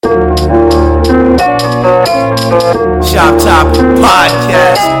Shop Topic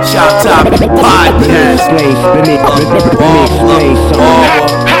Podcast. Shop Topic Podcast. Let me explain something.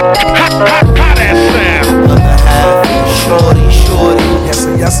 Other half, shorty.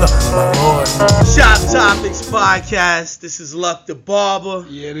 Yes sir, my lord. Shop Topics Podcast. This is Luck the Barber.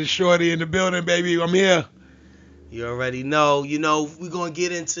 Yeah, this shorty in the building, baby. I'm here. You already know. We're going to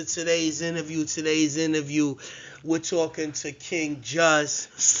get into today's interview. We're talking to King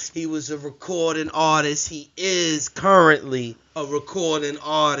Just. He was a recording artist. He is currently a recording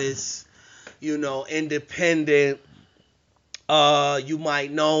artist, independent. You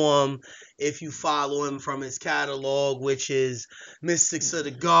might know him if you follow him from his catalog, which is Mystics of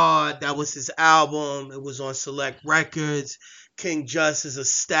the God. That was his album. It was on Select Records. King Just is a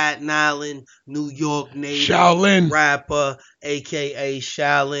Staten Island, New York native Shaolin rapper, a.k.a.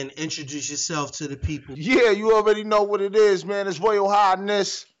 Shaolin. Introduce yourself to the people. Yeah, you already know what it is, man. It's Royal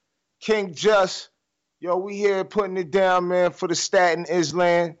Highness, King Just. Yo, we here putting it down, man, for the Staten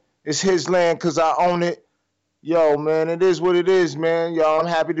Island. It's his land because I own it. Yo, man, it is what it is, man. Yo, I'm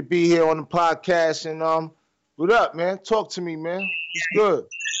happy to be here on the podcast. And what up, man? Talk to me, man. It's good.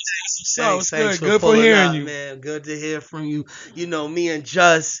 Thanks good. for Good for pulling hearing out, you. man. Good to hear from you. Me and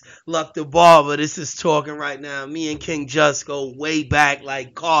Just, Luck the Barber, this is talking right now. Me and King Just go way back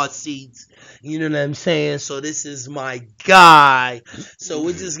like car seats. You know what I'm saying? So this is my guy. So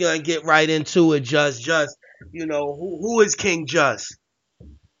we're just going to get right into it, Just. Who is King Just?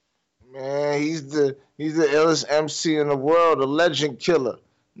 Man, he's the illest MC in the world, a legend killer.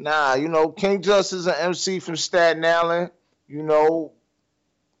 Nah, King Just is an MC from Staten Island.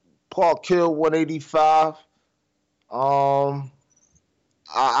 Park Hill 185. I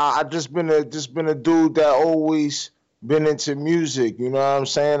just been a dude that always been into music. You know what I'm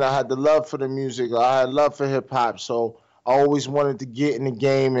saying? I had the love for the music. I had love for hip hop. So I always wanted to get in the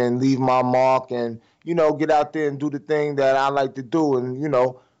game and leave my mark and get out there and do the thing that I like to do. And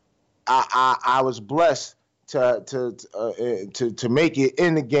I was blessed to make it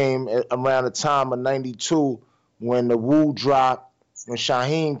in the game around the time of '92 when the Wu dropped. When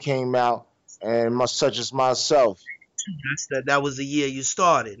Shaheem came out, and such as myself. That was the year you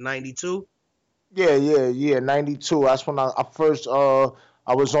started, 92? Yeah, 92. That's when I first, I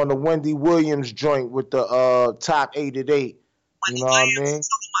was on the Wendy Williams joint with the Top 8 at 8. You know what I mean?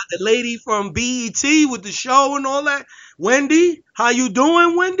 The lady from BET with the show and all that. Wendy? How you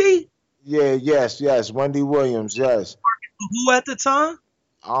doing, Wendy? Yeah, yes. Wendy Williams, yes. Who at the time?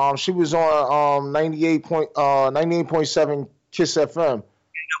 She was on 98.7 Kiss FM.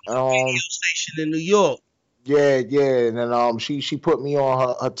 Radio station in New York. Yeah, and then she put me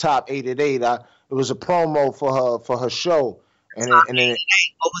on her Top 8 at 8. It was a promo for her show, and then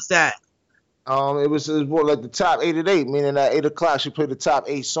what was that? It was more like the Top 8 at 8, meaning at 8 o'clock she played the top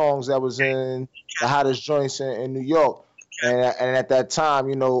 8 songs that was in the hottest joints in New York, and at that time,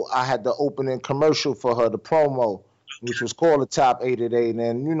 I had the opening commercial for her, the promo, which was called the Top 8 at 8.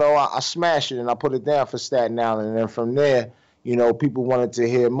 And, I smashed it and I put it down for Staten Island. And then from there, people wanted to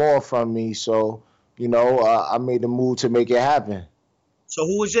hear more from me. So, I made the move to make it happen. So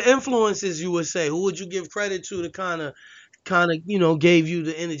who was your influences, you would say? Who would you give credit to kind of, gave you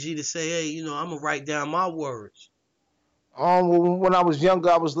the energy to say, hey, I'm going to write down my words? When I was younger,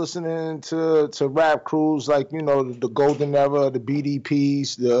 I was listening to rap crews like, the Golden Era, the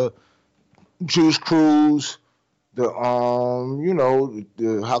BDPs, the Juice Crews. The how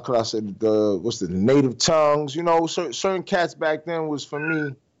could I say the Native Tongues, certain cats back then was for me.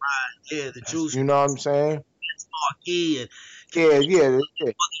 Right, yeah, the Juice. You know what I'm saying? Yeah.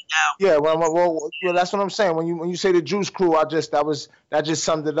 Yeah. Well, that's what I'm saying. When you say the Juice Crew, that just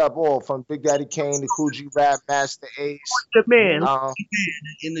summed it up all from Big Daddy Kane to Kool G Rap, Master Ace. The man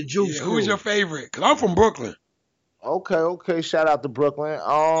in the Juice Crew. Who's your favorite? Cause I'm from Brooklyn. Okay. Shout out to Brooklyn.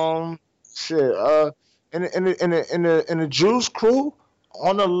 In the Juice Crew,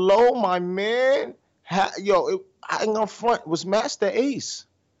 on the low, my man, I ain't gonna front, was Master Ace.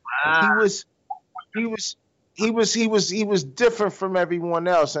 Wow. He was different from everyone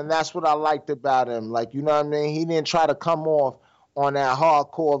else, and that's what I liked about him. Like, you know what I mean? He didn't try to come off on that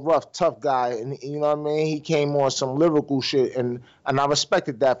hardcore, rough, tough guy, and you know what I mean? He came on some lyrical shit, and I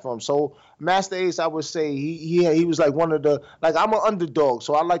respected that from him. So Master Ace, I would say he was like one of the, like, I'm an underdog,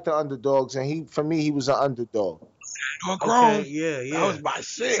 so I like the underdogs, and for me he was an underdog. On Chrome. Okay, yeah. That was my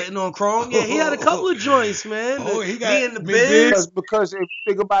shit. Sitting on Chrome. Yeah, he had a couple of joints, man. He got me in the Big biz. Because if you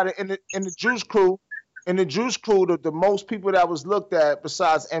think about it, in the Juice Crew, the most people that was looked at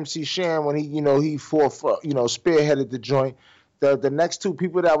besides MC Shan when he fought for, spearheaded the joint. The next two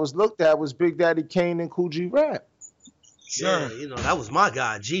people that was looked at was Big Daddy Kane and Kool G Rap. Yeah, that was my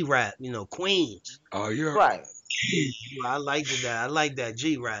guy, G Rap, Queens. Oh, you're right. I liked that. I like that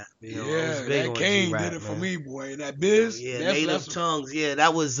G rap. You know, I was Yeah, big that on G Kane did rap, it for man. me, boy. That Oh biz, yeah, that's Native Tongues. Yeah,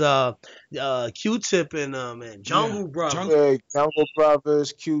 that was Q-Tip and yeah. Jungle Brothers. Jungle, Yeah, Jungle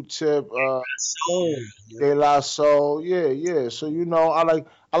Brothers, Q-Tip, Soul. De La Soul. Yeah, yeah. So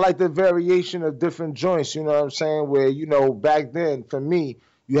I like the variation of different joints. You know what I'm saying? Where back then for me,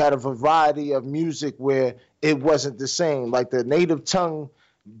 you had a variety of music where it wasn't the same. Like the Native Tongue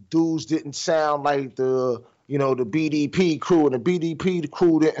dudes didn't sound like the BDP crew, and the BDP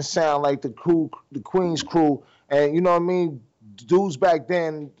crew didn't sound like the Queens crew, and you know what I mean. Dudes back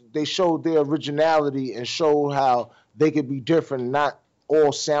then they showed their originality and showed how they could be different, not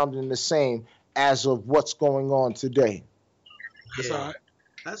all sounding the same as of what's going on today. that's all Yeah, right.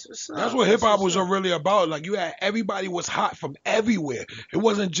 that's what's That's up. what hip That's hop what's was up. really about. Like you had everybody was hot from everywhere. It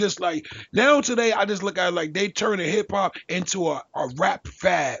wasn't just like now today. I just look at it like they turning hip hop into a rap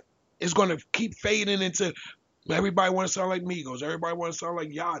fad. It's gonna keep fading into everybody want to sound like Migos. Everybody want to sound like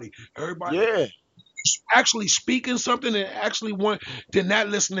Yachty. Everybody Yeah, actually speaking something and actually want then that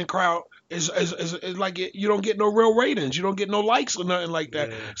listening crowd is like you don't get no real ratings. You don't get no likes or nothing like that.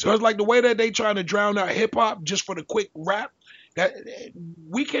 Yeah. So it's like the way that they trying to drown out hip hop just for the quick rap. That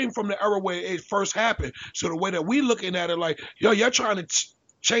we came from the era where it first happened. So the way that we looking at it, like, yo, you're trying to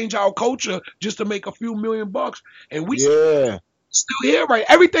change our culture just to make a few $1,000,000, and we yeah. still here, right?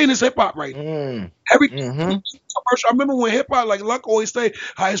 Everything is hip hop, right? Mm. Everything. Mm-hmm. Commercial. I remember when hip hop, like Luck always say,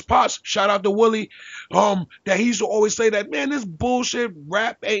 how his pops, shout out to Willie, that he used to always say that, man, this bullshit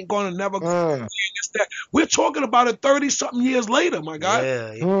rap ain't gonna never. Mm. That. We're talking about it 30 something years later, my guy.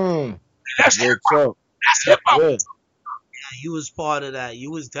 Yeah, Mm. That's hip Real hop. talk. That's hip hop. Yeah. you was part of that.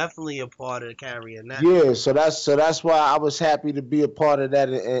 You was definitely a part of carrying that. Yeah, so that's why I was happy to be a part of that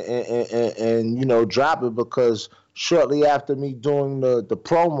and drop it because shortly after me doing the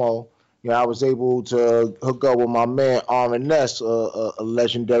promo, I was able to hook up with my man Armin Ness, a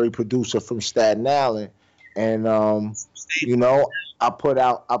legendary producer from Staten Island, and I put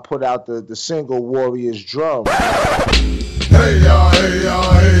out the single Warriors Drum. Hey ya, hey ya,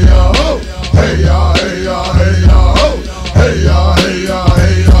 hey ya, ho. Hey ya, hey ya, hey ya, ho. Hey ya, hey ya,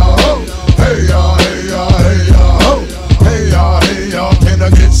 hey ya, ho. Hey ya, hey ya, hey ya, ho. Hey ya, hey ya, can I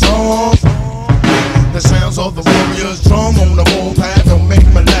get some? The sounds of the warriors drum on the warpath don't make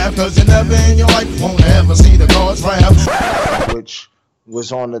me laugh, cause you never in your life won't ever see the gods wrath. Which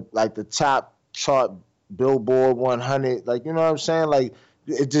was on the top chart Billboard 100. Like, you know what I'm saying? Like,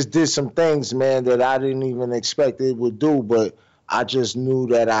 it just did some things, man, that I didn't even expect it would do. But I just knew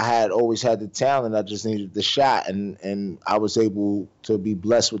that I had always had the talent. I just needed the shot, and I was able to be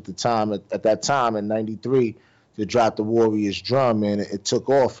blessed with the time at that time in '93 to drop the Warriors Drum, and it took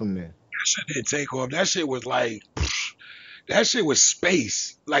off from there. That shit didn't take off. That shit was like, that shit was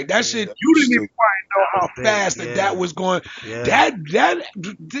space. Like that shit, you didn't even know how fast that was going. Yeah.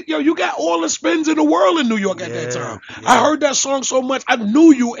 Yo, you got all the spins in the world in New York at that Yeah, time. yeah. I heard that song so much, I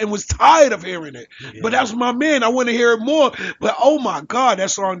knew you and was tired of hearing it. But that's my man. I want to hear it more. But oh my God,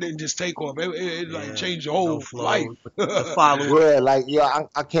 that song didn't just take off. It like changed your whole life. The following. Yeah, like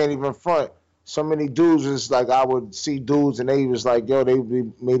I can't even front. So many dudes is like I would see dudes and they was like, yo,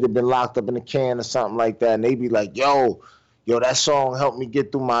 may have been locked up in a can or something like that, and they be like, yo, that song helped me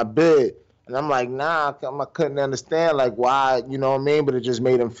get through my bed. And I'm like, nah, I couldn't understand like why, you know what I mean? But it just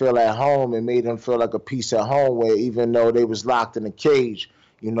made them feel at home. It made them feel like a piece at home where even though they was locked in a cage,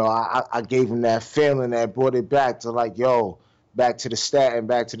 I gave them that feeling that brought it back to like, yo, back to the Staten,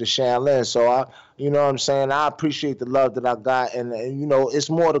 back to the Shaolin. So you know what I'm saying? I appreciate the love that I got, and it's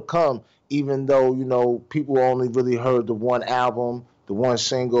more to come. Even though people only really heard the one album, the one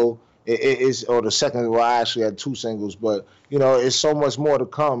single, it is or the second. Well, I actually had two singles, but it's so much more to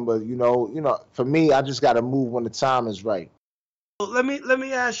come. But for me, I just got to move when the time is right. Let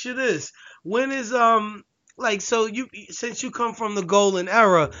me ask you this: when is like so you since you come from the golden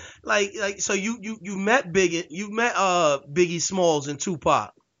era, like so you met Biggie Smalls and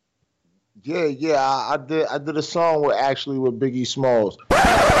Tupac. Yeah, I did a song with Biggie Smalls.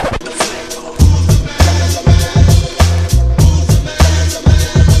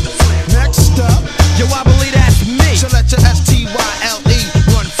 Next up, yo, I believe that's me. So let your STYLE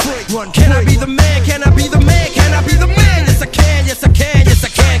run free. Can I be the man? Can I be the man? Can I be the man? Yes, I can. Yes, I can. Yes, I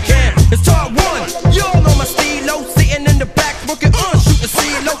can. It's part one. You all know my stilo. Sitting in the back, smoking shooting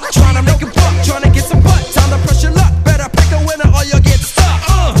CeeLo. Trying to make a buck, trying to get some butt. Time to press your luck. Better pick a winner or you'll get stuck.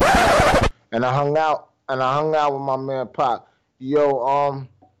 And I hung out with my man Pac. Yo,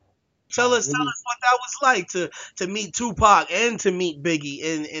 Tell us what that was like to meet Tupac and to meet Biggie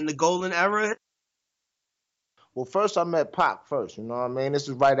in the golden era. well, first I met Pac first. You know what I mean? This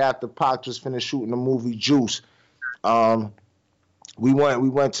is right after Pac just finished shooting the movie Juice. We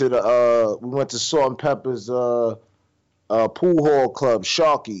went to Salt and Pepper's pool hall club,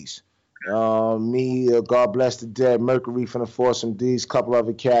 Sharkies. Me, God bless the dead, Mercury from the Foursome D's, couple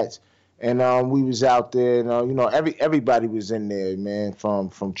other cats, and we was out there, and everybody was in there, man,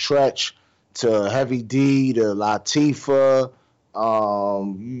 from Tretch to Heavy D to Latifah,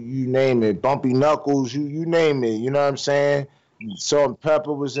 you name it, Bumpy Knuckles, you name it, you know what I'm saying? Salt and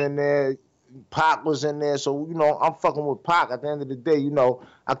Pepper was in there. Pac was in there, so I'm fucking with Pac. At the end of the day,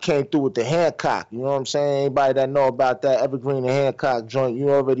 I came through with the Hancock. You know what I'm saying? Anybody that know about that Evergreen and Hancock joint, you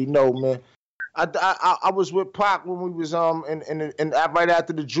already know, man. I was with Pac when we was in right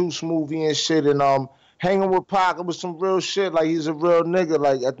after the Juice movie and shit, and hanging with Pac, it was some real shit. Like, he's a real nigga.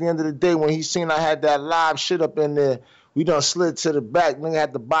 Like, at the end of the day, when he seen I had that live shit up in there, we done slid to the back. Nigga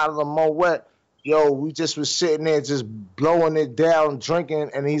had the bottle of Moet. Yo, we just was sitting there just blowing it down,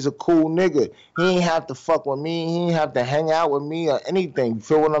 drinking, and he's a cool nigga. He ain't have to fuck with me. He ain't have to hang out with me or anything. You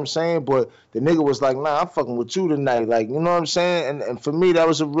feel what I'm saying? But the nigga was like, nah, I'm fucking with you tonight. Like, you know what I'm saying? And for me, that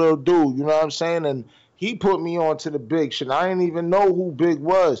was a real dude. You know what I'm saying? And he put me on to the Big shit. I didn't even know who Big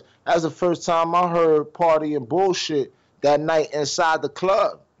was. That was the first time I heard Party and Bullshit that night inside the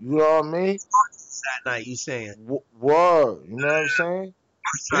club. You know what I mean? That night, you saying? Word. You know what I'm saying?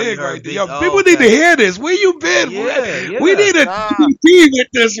 Big right there. Yo, people need to hear this. Where you been? Yeah. We need to be with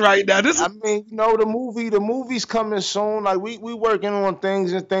this right now. I mean, the movie's coming soon. Like, we working on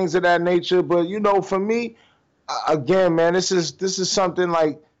things and things of that nature. But for me, again, man, this is something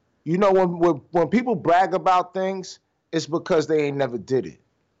like, when people brag about things, it's because they ain't never did it.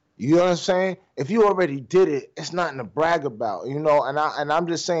 You know what I'm saying? If you already did it, it's nothing to brag about, and I'm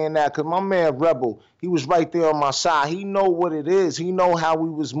just saying that because my man Rebel, he was right there on my side. He know what it is. He know how we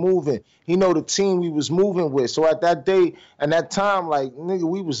was moving. He know the team we was moving with. So at that day and that time, like, nigga,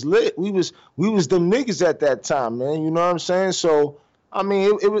 we was lit. We was them niggas at that time, man. You know what I'm saying? So I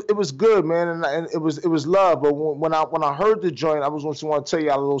mean, it was good, man, and it was love. But when I heard the joint, I was going to tell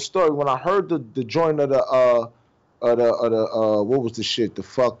y'all a little story. When I heard the joint of the what was the shit?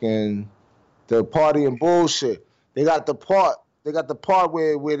 The Party and Bullshit. They got the part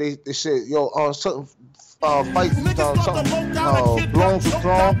where they said, yo, something fight something blown for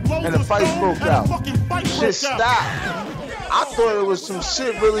throne, and the fight broke out. Shit stopped. I thought it was some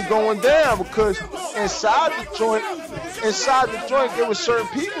shit really going down because inside the joint there was certain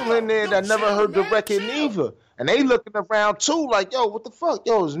people in there that never heard the record neither. And they looking around too like, yo, what the fuck?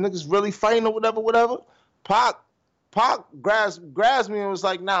 Yo, is niggas really fighting or whatever? Pac grabs me and was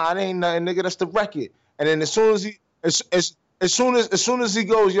like, nah, it ain't nothing, nigga, that's the record. And then as soon as he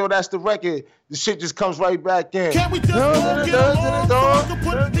goes, yo, that's the record, the shit just comes right back in. Can we just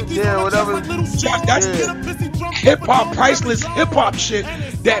yeah, whatever. That's hip hop, priceless hip hop shit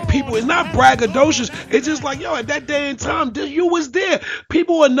that people, it's not braggadocious. It's just like, yo, at that day and time, you was there.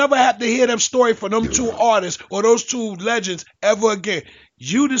 People will never have to hear them story from them two artists or those two legends ever again.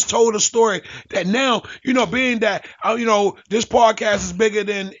 You just told a story that now, being that, this podcast is bigger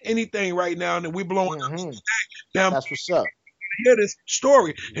than anything right now, and we blowing up. Now, that's what's up. Hear this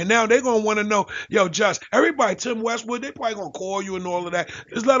story, and now they're gonna want to know, yo, Just, everybody, Tim Westwood, they probably gonna call you and all of that.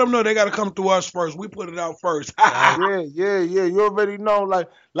 Just let them know they gotta come through us first. We put it out first. Yeah. You already know,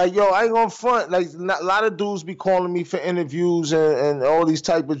 like, yo, I ain't gonna front. Like, a lot of dudes be calling me for interviews and all these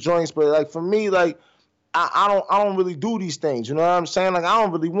type of joints, but like for me, like, I don't really do these things. You know what I'm saying? Like, I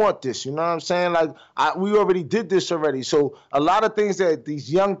don't really want this. You know what I'm saying? Like, we already did this already. So a lot of things that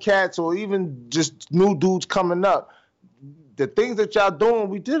these young cats or even just new dudes coming up, the things that y'all doing,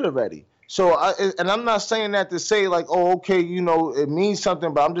 we did already. So, and I'm not saying that to say like, oh, okay, it means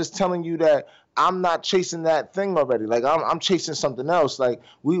something, but I'm just telling you that I'm not chasing that thing already. Like, I'm chasing something else. Like,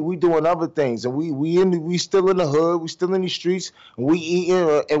 we doing other things, and we still in the hood, we still in the streets, and we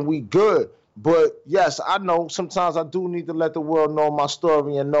eating, and we good. But yes, I know sometimes I do need to let the world know my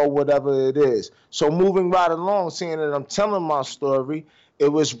story and know whatever it is. So moving right along, seeing that I'm telling my story, it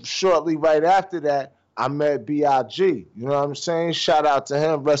was shortly right after that I met B.I.G. You know what I'm saying? Shout out to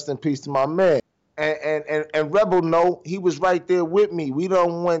him. Rest in peace to my man. And Rebel know he was right there with me. We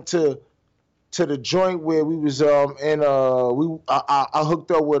done went to the joint where we was I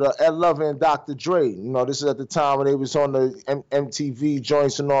hooked up with Ed Lover and Dr. Dre. This is at the time when they was on the MTV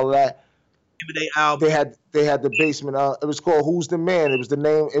joints and all that. They had the basement. It was called Who's the Man. It was the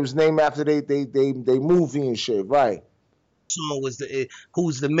name. It was named after they movie and shit. Right. Song was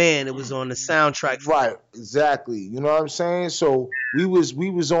Who's the Man. It was on the soundtrack. Right. Exactly. You know what I'm saying? So we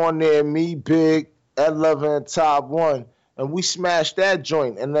was on there. Me, Big, Ed Lover, and Top One, and we smashed that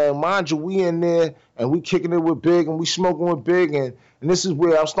joint. And then mind you, we in there and we kicking it with Big and we smoking with Big And this is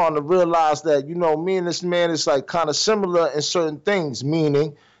where I'm starting to realize that, you know, me and this man is like kind of similar in certain things,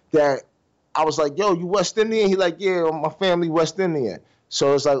 meaning that I was like, yo, you West Indian? He like, yeah, my family West Indian.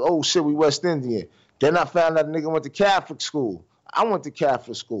 So it's like, oh shit, we West Indian. Then I found out the nigga went to Catholic school. I went to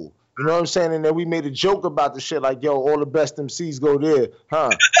Catholic school. You know what I'm saying? And then we made a joke about the shit like, yo, all the best MCs go there, huh?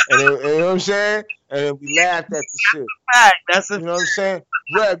 And then, you know what I'm saying? And then we laughed at the shit. That's a You know what I'm saying?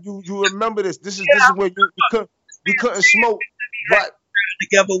 Rev, you remember this. This is where we couldn't smoke. Right,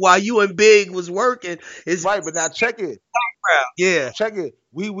 together while you and Big was working. It's right, but now check it. yeah. Check it.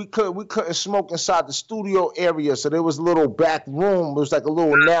 We couldn't smoke inside the studio area, so there was a little back room. It was like a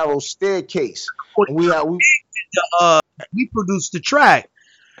little narrow staircase. And we He produced the track.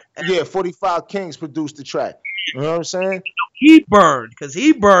 45 Kings produced the track. You know what I'm saying? He burned because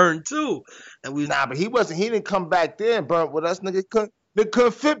he burned too. And we Nah, but he didn't come back there and burn with us. Nigga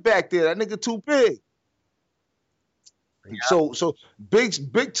couldn't fit back there. That nigga too big. So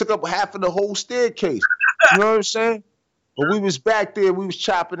Big took up half of the whole staircase. You know what I'm saying? But we was back there, we was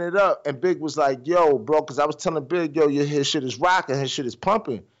chopping it up, and Big was like, yo, bro, because I was telling Big, yo, his shit is rocking, his shit is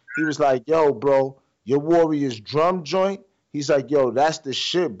pumping. He was like, yo, bro, your Warriors drum joint. He's like, yo, that's the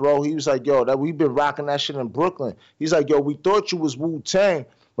shit, bro. He was like, yo, that we been rocking that shit in Brooklyn. He's like, yo, we thought you was Wu-Tang,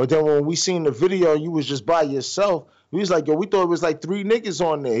 but then when we seen the video, you was just by yourself. He was like, yo, we thought it was like 3 niggas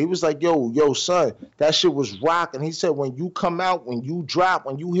on there. He was like, yo, son, that shit was rocking. He said, when you come out, when you drop,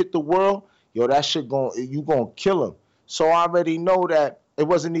 when you hit the world, yo, that shit you gonna kill him. So I already know that it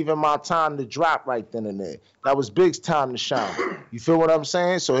wasn't even my time to drop right then and there. That was Big's time to shine. You feel what I'm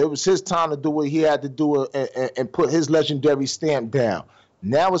saying? So it was his time to do what he had to do and put his legendary stamp down.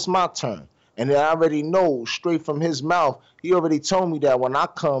 Now it's my turn. And I already know straight from his mouth, he already told me that when I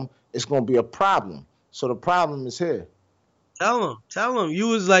come, it's going to be a problem. So the problem is here. Tell him. You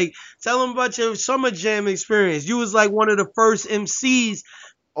was like, tell him about your Summer Jam experience. You was like one of the first MCs.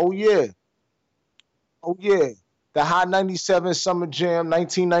 Oh, yeah. The Hot 97 Summer Jam,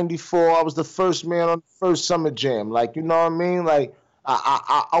 1994. I was the first man on the first Summer Jam. Like, you know what I mean? Like,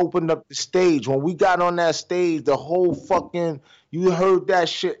 I opened up the stage. When we got on that stage, the whole fucking, you heard that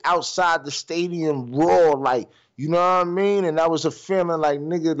shit outside the stadium roar. Like, you know what I mean? And that was a feeling like,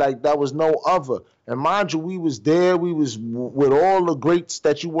 nigga, like that was no other. And mind you, we was there. We was with all the greats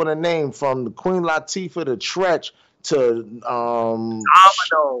that you want to name, from the Queen Latifah to Tretch to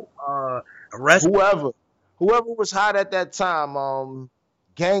Domino, whoever was hot at that time,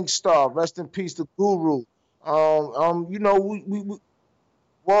 Gangstar, rest in peace to Guru. You know, we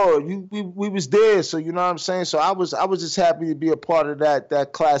was there, so you know what I'm saying? So I was just happy to be a part of that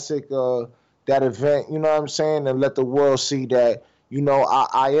classic that event, you know what I'm saying, and let the world see that, you know,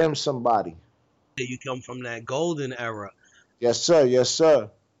 I am somebody. You come from that golden era. Yes, sir.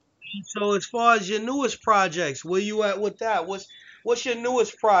 So as far as your newest projects, where you at with that? What's your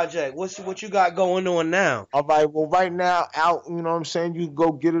newest project? What you got going on now? All right, well, right now, out, you know what I'm saying? You can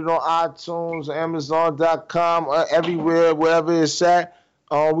go get it on iTunes, Amazon.com, everywhere, wherever it's at.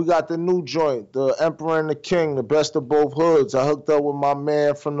 We got the new joint, The Emperor and the King, the best of both hoods. I hooked up with my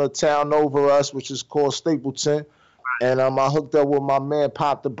man from the town over us, which is called Stapleton. And I hooked up with my man,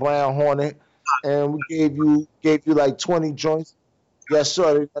 Pop the Brown Hornet. And we gave you like 20 joints. Yes,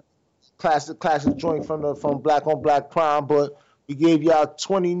 sir. Classic joint from Black on Black Crime, but we gave y'all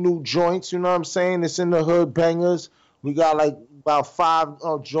 20 new joints, you know what I'm saying? It's in the hood bangers. We got like about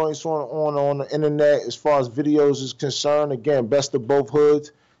 5 joints on the internet as far as videos is concerned. Again, best of both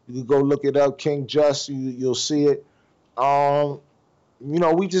hoods. You can go look it up, King Just, you'll see it. You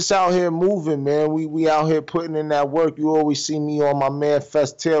know, we just out here moving, man. We out here putting in that work. You always see me on my man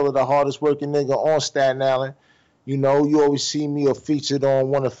Fest Taylor, the hardest working nigga on Staten Island. You know, you always see me featured on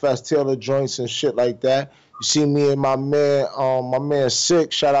one of Fest Taylor joints and shit like that. You see me and my man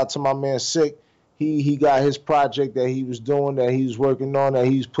Sick. Shout out to my man Sick. He got his project that he was doing, that he was working on, that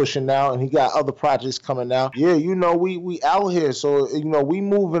he's pushing out, and he got other projects coming out. Yeah, you know, we out here, so you know, we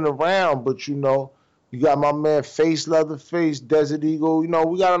moving around, but you know, you got my man Face Leatherface, Desert Eagle. You know,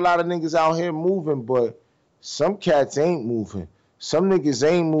 we got a lot of niggas out here moving, but some cats ain't moving. Some niggas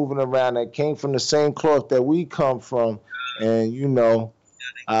ain't moving around that came from the same cloth that we come from, and you know,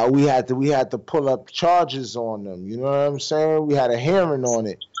 we had to pull up charges on them. You know what I'm saying? We had a hearing on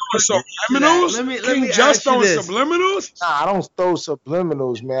it. Subliminals? Let me King Just throwing this. subliminals? Nah, I don't throw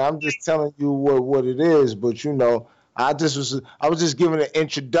subliminals, man. I'm just telling you what it is. But you know, I was just giving an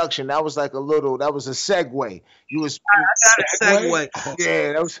introduction. That was like that was a segue. You was Segue.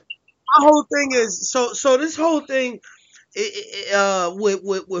 Yeah, that was. My whole thing is so this whole thing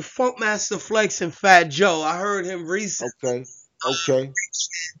with Funkmaster Flex and Fat Joe. I heard him recently. Okay. Okay.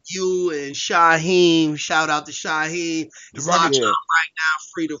 You and Shaheem, shout out to Shaheem. He's Rugged locked Yeah. up right now,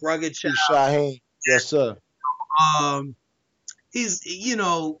 free the Rugged Free Child. Shaheem. Yes, sir. He's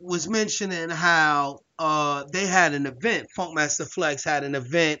was mentioning how they had an event. Funkmaster Flex had an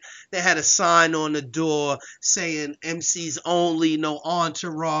event. They had a sign on the door saying MCs only, no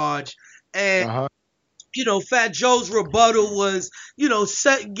entourage. And Uh-huh. Fat Joe's rebuttal was,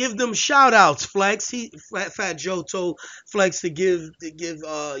 give them shout outs, Flex. Fat Joe told Flex to give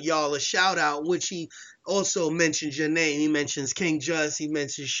y'all a shout out, which he also mentions your name. He mentions King Just, he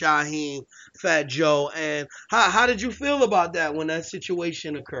mentions Shaheem, Fat Joe. And how did you feel about that when that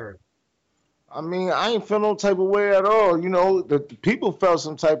situation occurred? I mean, I ain't feel no type of way at all. The people felt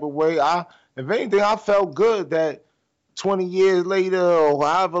some type of way. If anything, I felt good that 20 years later or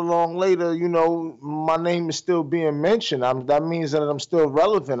however long later, my name is still being mentioned. That means that I'm still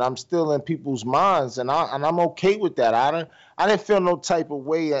relevant. I'm still in people's minds, and I'm okay with that. I didn't feel no type of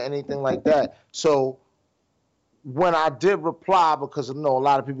way or anything like that. So when I did reply, because a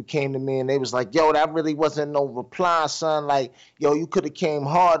lot of people came to me and they was like, yo, that really wasn't no reply, son. Like, yo, you could have came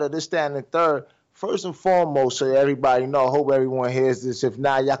harder, this, that, and the third. First and foremost, so everybody know, I hope everyone hears this. If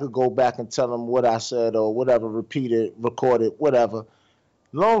not, y'all could go back and tell them what I said or whatever, repeat it, record it, whatever.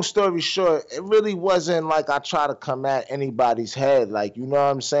 Long story short, it really wasn't like I try to come at anybody's head. Like, you know what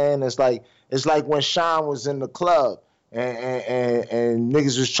I'm saying? It's like when Sean was in the club and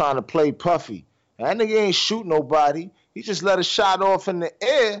niggas was trying to play Puffy. That nigga ain't shoot nobody. He just let a shot off in the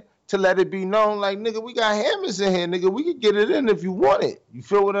air to let it be known, like, nigga, we got hammers in here, nigga. We could get it in if you want it. You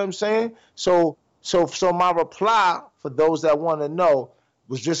feel what I'm saying? So my reply, for those that want to know,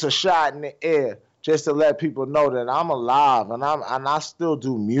 was just a shot in the air, just to let people know that I'm alive and I still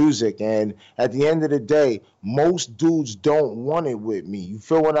do music. And at the end of the day, most dudes don't want it with me. You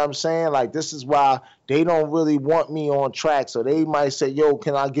feel what I'm saying? Like, this is why they don't really want me on track. So they might say, yo,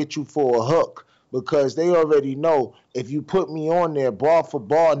 can I get you for a hook? Because they already know if you put me on there bar for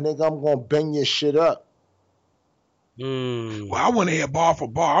bar, nigga, I'm going to bang your shit up. Well, I want to hear bar for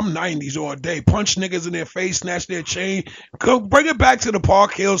bar. I'm 90s all day. Punch niggas in their face, snatch their chain. Bring it back to the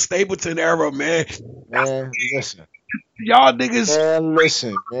Park Hill, Stapleton era, man. Man, listen. Y'all niggas. Man,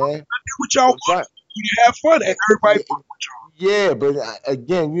 listen, man. What y'all want? You have fun. Everybody. Yeah, but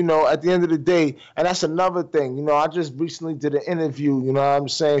again, at the end of the day, and that's another thing. I just recently did an interview, you know what I'm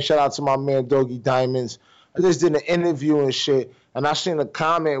saying? Shout out to my man Doggy Diamonds. I just did an interview and shit, and I seen a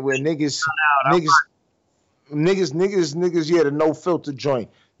comment where niggas, yeah, the no filter joint.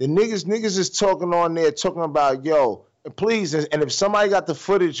 The niggas is talking on there, talking about, yo, please, and if somebody got the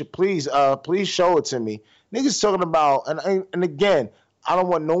footage, please show it to me. Niggas talking about, and again, I don't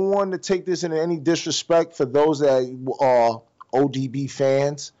want no one to take this in any disrespect for those that are ODB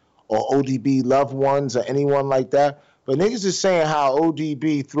fans or ODB loved ones or anyone like that. But niggas is saying how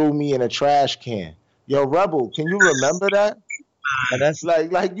ODB threw me in a trash can. Yo, Rebel, can you remember that? That's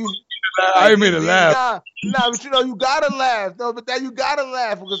like you. I didn't mean to laugh. Nah, but you gotta laugh. No, but that you gotta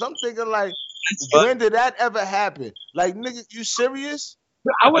laugh because I'm thinking like, when did that ever happen? Like, nigga, you serious?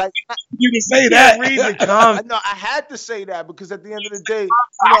 I would Like, you to say that. read the comments. No, I had to say that because at the end of the day,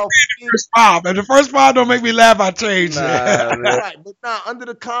 First five. If the first five don't make me laugh, I change it. right, but under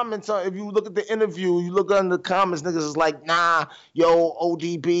the comments, if you look at the interview, you look under the comments, niggas is like, nah, yo,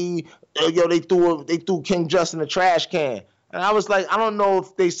 ODB, yo, they threw King Just in the trash can. And I was like, I don't know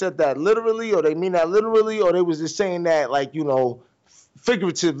if they said that literally or they mean that literally or they was just saying that, like,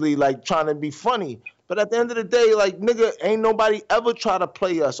 figuratively, like trying to be funny. But at the end of the day, like, nigga, ain't nobody ever try to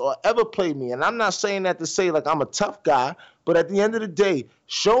play us or ever play me. And I'm not saying that to say, like, I'm a tough guy. But at the end of the day,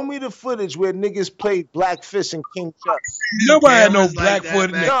 show me the footage where niggas played Black Fist and King Just. Nobody had no Cameras like black that foot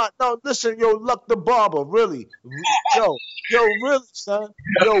in back- there. No, listen, yo, Luck the Barber, really. Yo, really, son.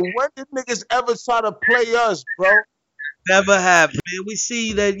 Yo, when did niggas ever try to play us, bro? Never happened, man. We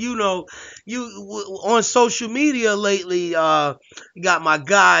see that you on social media lately. You got my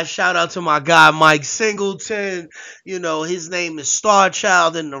guy. Shout out to my guy Mike Singleton. His name is Star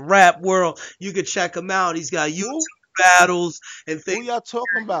Child in the rap world. You can check him out. He's got YouTube battles and Who things. y'all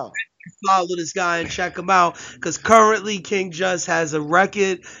talking about? Follow this guy and check him out because currently King Just has a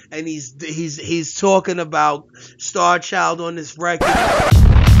record and he's talking about Star Child on this record.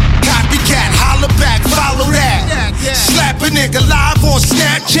 Copycat, holla back, follow that. Slap a nigga live on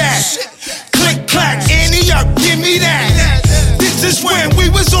Snapchat. Click, clack, Annie up, give me that. This is when we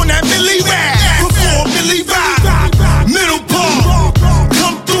was on that Millie rap. Before Millie rap. Middle part.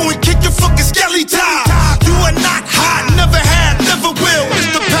 Come through and kick your fucking skelly tie. You are not hot, never had, never will. It's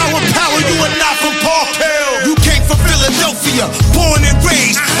the power, you are not from Park Hill. You came from Philadelphia, born and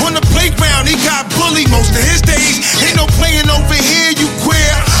raised. On the playground, he got bullied most of his days. Ain't no playing over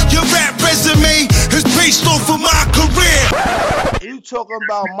talking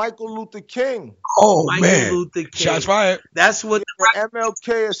about Michael Luther King. Oh Michael man, Luther King. shots fired. That's what. The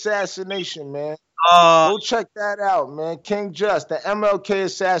MLK assassination, man. Uh, Go check that out, man. King Just, the MLK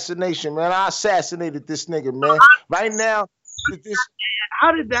assassination, man. I assassinated this nigga, man. Right now, this,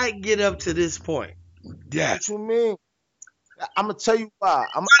 how did that get up to this point? Yeah. what you mean? I'm gonna tell you why.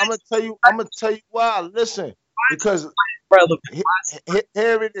 I'm gonna tell you why. Listen, because Relevant.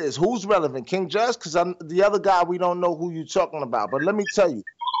 here it is. Who's relevant? King Just? Because the other guy, we don't know who you're talking about. But let me tell you.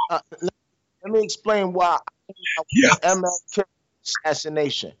 Let me explain why Yeah. MLK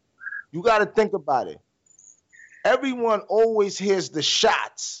assassination. You got to think about it. Everyone always hears the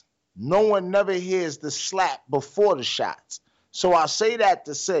shots. No one never hears the slap before the shots. So I say that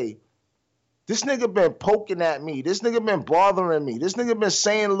to say, this nigga been poking at me. This nigga been bothering me. This nigga been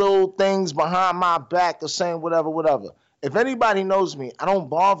saying little things behind my back or saying whatever. If anybody knows me, I don't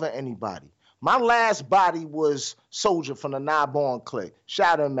bother anybody. My last body was Soldier from the Narbonne Clique.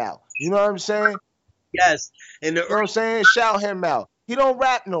 Shout him out. You know what I'm saying? Yes. In the You know what I'm saying? Shout him out. He don't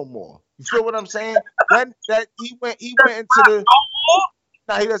rap no more. You feel what I'm saying? That he went into the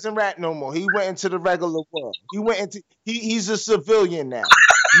he doesn't rap no more. He went into the regular world. He's a civilian now.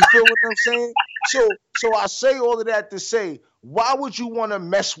 You feel what I'm saying? So I say all of that to say, why would you want to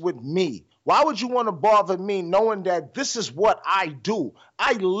mess with me? Why would you want to bother me knowing that this is what I do?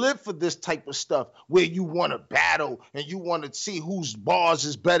 I live for this type of stuff where you want to battle and you want to see whose bars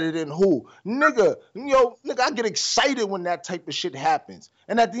is better than who. Nigga, I get excited when that type of shit happens.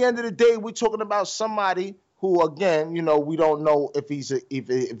 And at the end of the day, we're talking about somebody who, again, we don't know if he's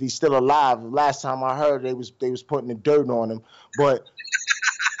still alive. Last time I heard, they was putting the dirt on him, but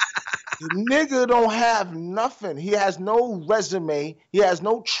the nigga don't have nothing. He has no resume. He has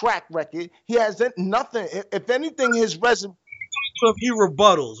no track record. He has nothing. If anything, his resume. So if he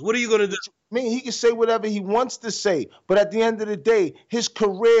rebuttals, what are you gonna do? I mean, he can say whatever he wants to say, but at the end of the day, his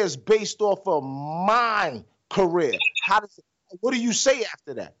career is based off of my career. What do you say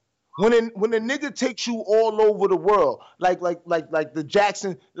after that? When a nigga takes you all over the world, like the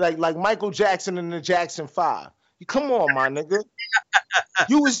Jackson, like Michael Jackson and the Jackson 5. Come on, my nigga.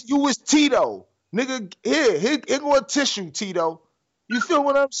 You was Tito. Nigga, here go a tissue, Tito. You feel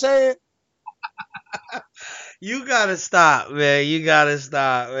what I'm saying? You gotta stop, man. You gotta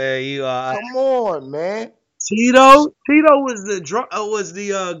stop, man. You are Come on, man. Tito. Tito was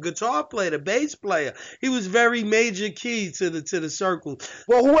the guitar player, the bass player. He was very major key to the circle.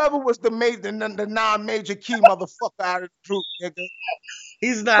 Well, whoever was the non-major key motherfucker out of the group, nigga.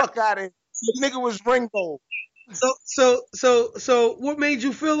 He's not. Fuck out of here. The nigga was Ringo. So what made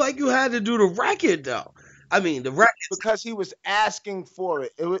you feel like you had to do the record though? I mean, the record. Because he was asking for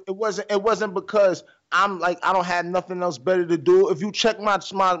it. It wasn't because I'm like I don't have nothing else better to do. If you check my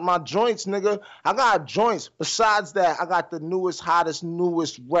joints, nigga, I got joints. Besides that, I got the newest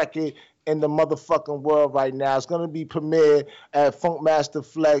record in the motherfucking world right now. It's gonna be premiered at Funkmaster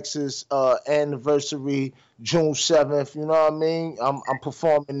Flex's anniversary, June 7th. You know what I mean? I'm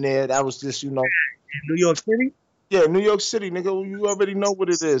performing there. That was just New York City. Yeah, New York City, nigga. You already know what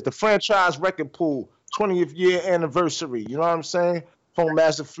it is. The Franchise Record Pool, 20th year anniversary. You know what I'm saying?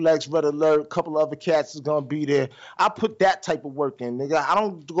 Funkmaster Flex, Red Alert, a couple other cats is gonna be there. I put that type of work in, nigga. I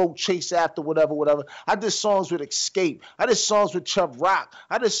don't go chase after whatever. I did songs with Escape. I did songs with Chubb Rock.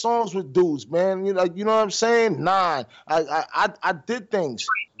 I did songs with dudes, man. You know what I'm saying? Nine. I did things.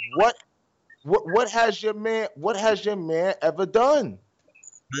 What has your man ever done?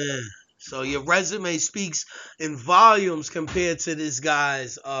 Man. So your resume speaks in volumes compared to this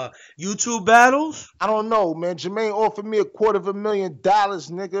guy's YouTube battles. I don't know, man. Jermaine offered me $250,000,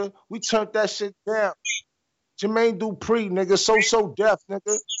 nigga. We turned that shit down. Jermaine Dupri, nigga. So deaf,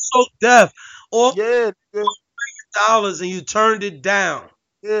 nigga. So deaf. Yeah, nigga. $1 and you turned it down.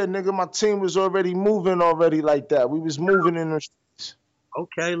 Yeah, nigga. My team was already moving like that. We was moving in the streets.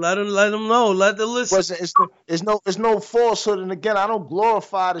 Okay, let them know. Let the listen. It's no falsehood. And again, I don't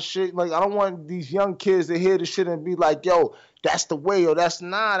glorify the shit. Like I don't want these young kids to hear the shit and be like, "Yo, that's the way," or "That's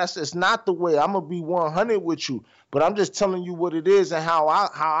it's not the way." I'm gonna be 100 with you, but I'm just telling you what it is and how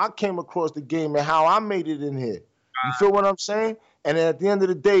I came across the game and how I made it in here. You feel what I'm saying? And at the end of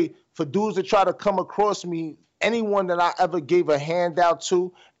the day, for dudes that try to come across me, anyone that I ever gave a handout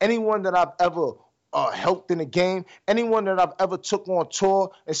to, anyone that I've ever helped in the game, anyone that I've ever took on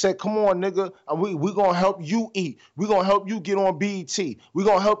tour and said, "Come on, nigga, we gonna help you eat. We gonna help you get on BET. We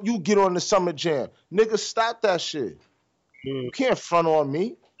gonna help you get on the Summer Jam." Nigga, stop that shit. You can't front on me.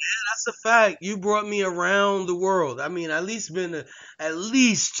 Yeah, that's a fact. You brought me around the world. I mean, at least been to at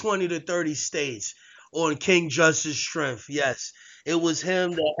least 20 to 30 states on King Just's strength. Yes. It was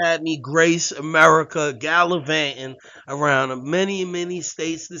him that had me grace America gallivanting around many, many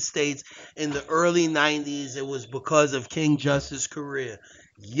states to states in the early 90s. It was because of King Justice's career.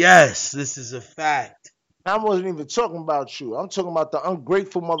 Yes, this is a fact. I wasn't even talking about you. I'm talking about the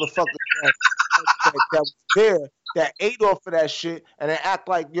ungrateful motherfuckers that was there that ate off of that shit and then act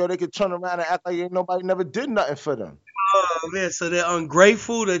like yo they could turn around and act like ain't nobody never did nothing for them. Oh man, so they're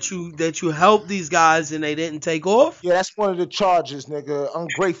ungrateful that you helped these guys and they didn't take off? Yeah, that's one of the charges, nigga.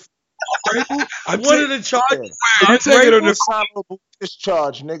 Ungrateful. What are the charges? You take it on the Dishonorable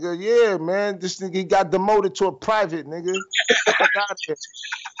discharge, nigga. Yeah, man. This nigga got demoted to a private, nigga. Fuck outta here.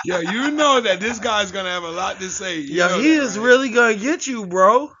 Yeah, you know that this guy's gonna have a lot to say. You Yo, know he that, is right? really gonna get you,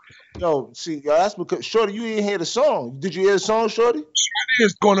 bro. Yo, see, yo, that's because Shorty, you didn't hear the song. Did you hear the song, Shorty?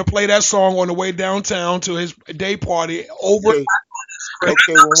 He's gonna play that song on the way downtown to his day party over Okay, okay,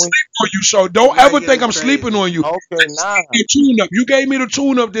 when we, for you. So don't Yeah, ever yeah, think I'm crazy. sleeping on you. okay, nah, The tune up. You gave me the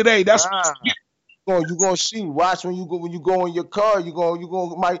tune up today. That's nah. You gonna see. Watch when you go in your car. You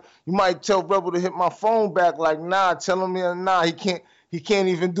might tell Rebel to hit my phone back. Like nah, tell him nah. He can't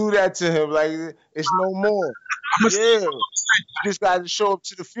even do that to him. Like it's no more. Yeah, we just got to show up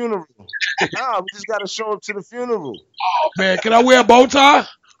to the funeral. Nah, we just got to show up to the funeral. man. Can I wear a bow tie?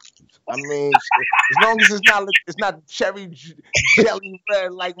 I mean, as long as it's not cherry jelly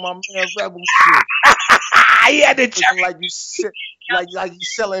red like my man Rebel shit. He had the Looking like you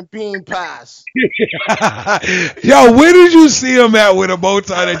selling bean pies. Yo, where did you see him at with a bow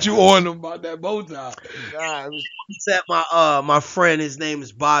tie that you on him about that bow tie? Nah, it was, It's at my friend, his name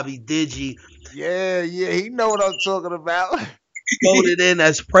is Bobby Digi, yeah, he know what I'm talking about. voted in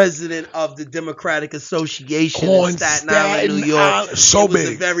as president of the Democratic Association On in Staten Island, New Staten York. Island. So It was a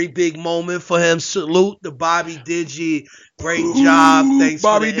big. very big moment for him. Salute to Bobby Digi. Great job. Ooh, Thanks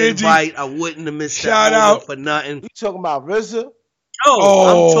Bobby for the Digi. invite. I wouldn't have missed Shout that moment out. for nothing. You talking about RZA? No,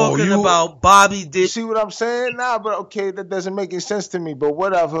 Oh, I'm talking you- about Bobby You Digi. see what I'm saying? Nah, but okay, that doesn't make any sense to me. But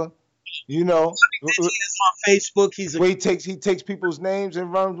whatever, you know. Digi is on Facebook. He's a Where he takes people's names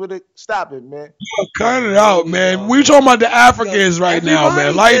and runs with it. Stop it, man. Cut it out, man. We talking about the Africans right now, man.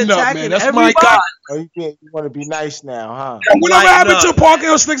 Everybody, Lighten they're up, attacking man. That's my everybody. guy. Oh, you want to be nice now, huh? Whatever Lighten happened up. to Park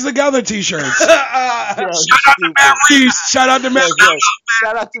Hill Sticks Together t-shirts? Yo, you stupid. Matt Reeves. Shout out to Matt Yes, yes.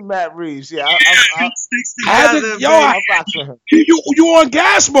 Shout out to Matt Reeves. Yeah, I I had to, Together, yo, baby. I, box with him. you on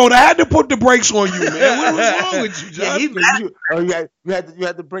gas mode. I had to put the brakes on you, man. What was wrong with you, Yeah, John? he You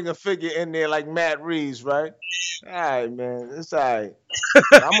had to bring a figure in there like Matt Reeves, right? All right, man. It's all right.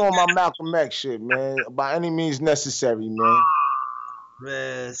 I'm on my Malcolm X shit, man. By any means necessary, man.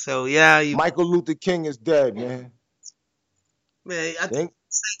 man. So yeah, you Michael Luther King is dead, man. man. I Think-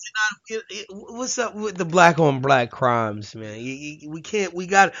 what's up with the black on black crimes, man? We can't. We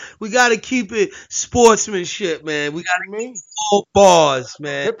got to keep it sportsmanship, man. We got You know what I mean? to bars,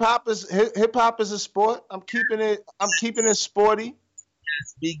 man. Hip hop is a sport. I'm keeping it sporty.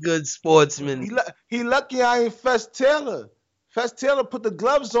 Be good sportsmen. He lucky I ain't Fess Taylor. Fess Taylor put the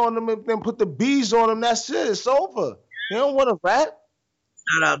gloves on him and then put the bees on him. That's it. It's over. He don't want to rap.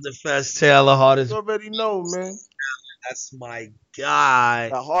 Shout out to Fess Taylor, hardest. You already know, man. That's my guy,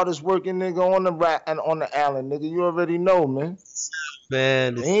 The hardest working nigga on the rap and on the island, nigga. You already know, man.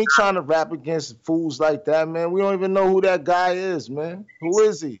 man. He ain't trying to rap against fools like that, man. We don't even know who that guy is, man. Who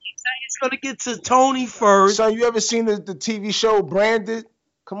is he? He's gonna get to Tony first. Son, you ever seen the TV show Branded?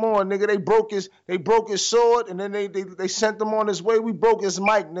 Come on, nigga. They broke his sword and then they sent him on his way. We broke his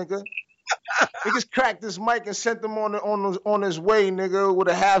mic, nigga. Niggas cracked his mic and sent him on his way, nigga, with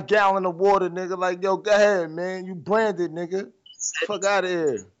a half gallon of water, nigga. Like, yo, go ahead, man. You Branded, nigga. Fuck out of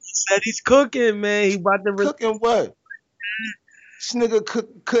here. Said he's cooking, man. He about to. Cooking what? This nigga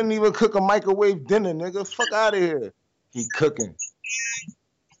couldn't even cook a microwave dinner, nigga. Fuck out of here. He cooking.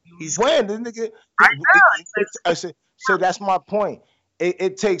 He's Branded, nigga. I said, so that's my point.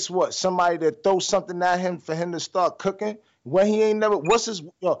 It takes what? Somebody to throw something at him for him to start cooking? When he ain't never, what's his,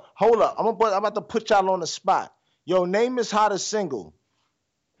 yo, hold up. I'm about to put y'all on the spot. Yo, name is hottest single.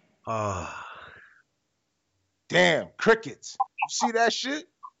 Damn, crickets. You see that shit?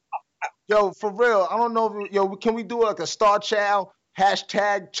 Yo, for real, I don't know if, yo, can we do like a Star Child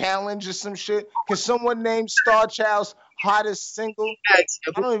hashtag challenge or some shit? Can someone name Star Child's hottest single?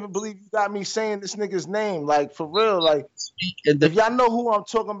 I don't even believe you got me saying this nigga's name. Like, for real, like, if y'all know who I'm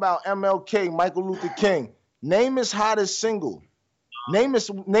talking about, MLK, Michael Luther King, name his hottest single. Name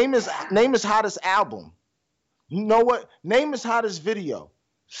his hottest album. You know what? Name his hottest video.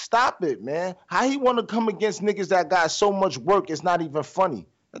 Stop it, man. How he want to come against niggas that got so much work? It's not even funny.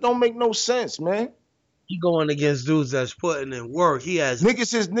 That don't make no sense, man. he going against dudes that's putting in work. He has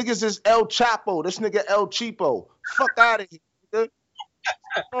Niggas is El Chapo. This nigga El Cheapo. Fuck out of here. nigga.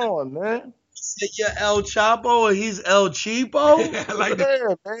 Come on, man. Say you're El Chapo and he's El Cheapo? I like that.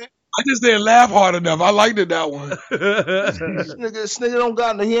 Yeah, man. I just didn't laugh hard enough. I liked it that one. This nigga don't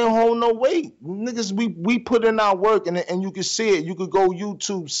got he don't hold no weight. Niggas, we put in our work and you can see it. You could go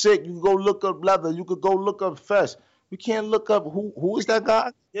YouTube sick. You could go look up Leather. You could go look up Fest. We can't look up who is that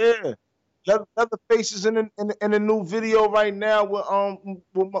guy? Yeah. Leatherface is in the new video right now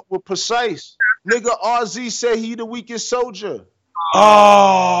with Precise. Nigga RZ said he the weakest soldier.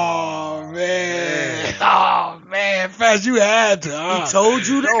 Oh man. Oh man. Fast, you had to. He told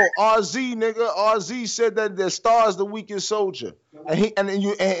you that? No, RZ nigga. RZ said that the Star is the weakest soldier. And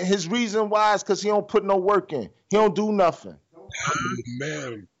his reason why is because he don't put no work in. He don't do nothing.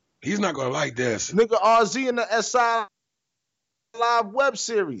 Man. He's not gonna like this. Nigga RZ in the SI live web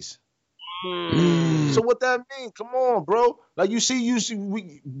series. So what that mean? Come on, bro. Like you see,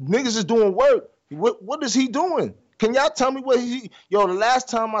 niggas is doing work. What is he doing? Can y'all tell me what the last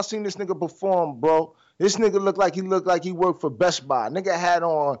time I seen this nigga perform, bro, this nigga looked like he worked for Best Buy. Nigga had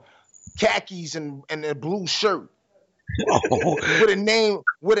on khakis and a blue shirt. with a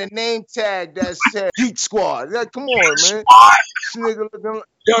name tag that said Geek Squad. Like, come on, man. This nigga looking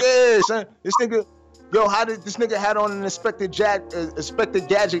son. This nigga, how did this nigga had on an Inspector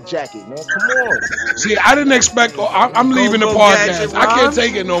Gadget jacket, man? Come on. See, I didn't expect. I'm leaving the podcast. I can't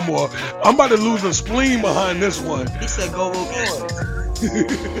take it no more. I'm about to lose a spleen behind this one. He said, "Go on."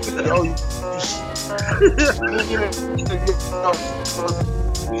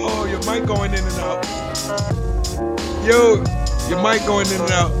 Oh, your mic going in and out. Yo, your mic going in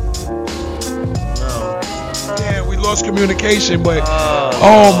and out. Damn, we lost communication, but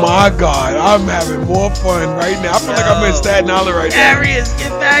oh my God, I'm having more fun right now. I feel like I'm in Staten Island right now. Darius,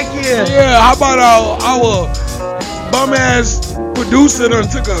 get back here. Yeah, how about our bum ass producer done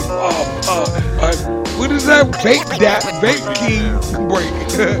took a what is that? Vape King break.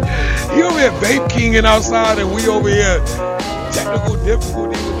 He over here Vape Kinging outside, and we over here technical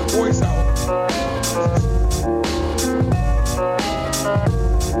difficulty with the voice out.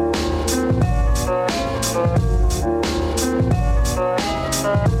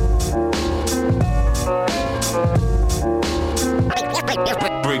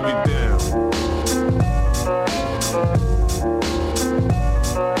 Break it down.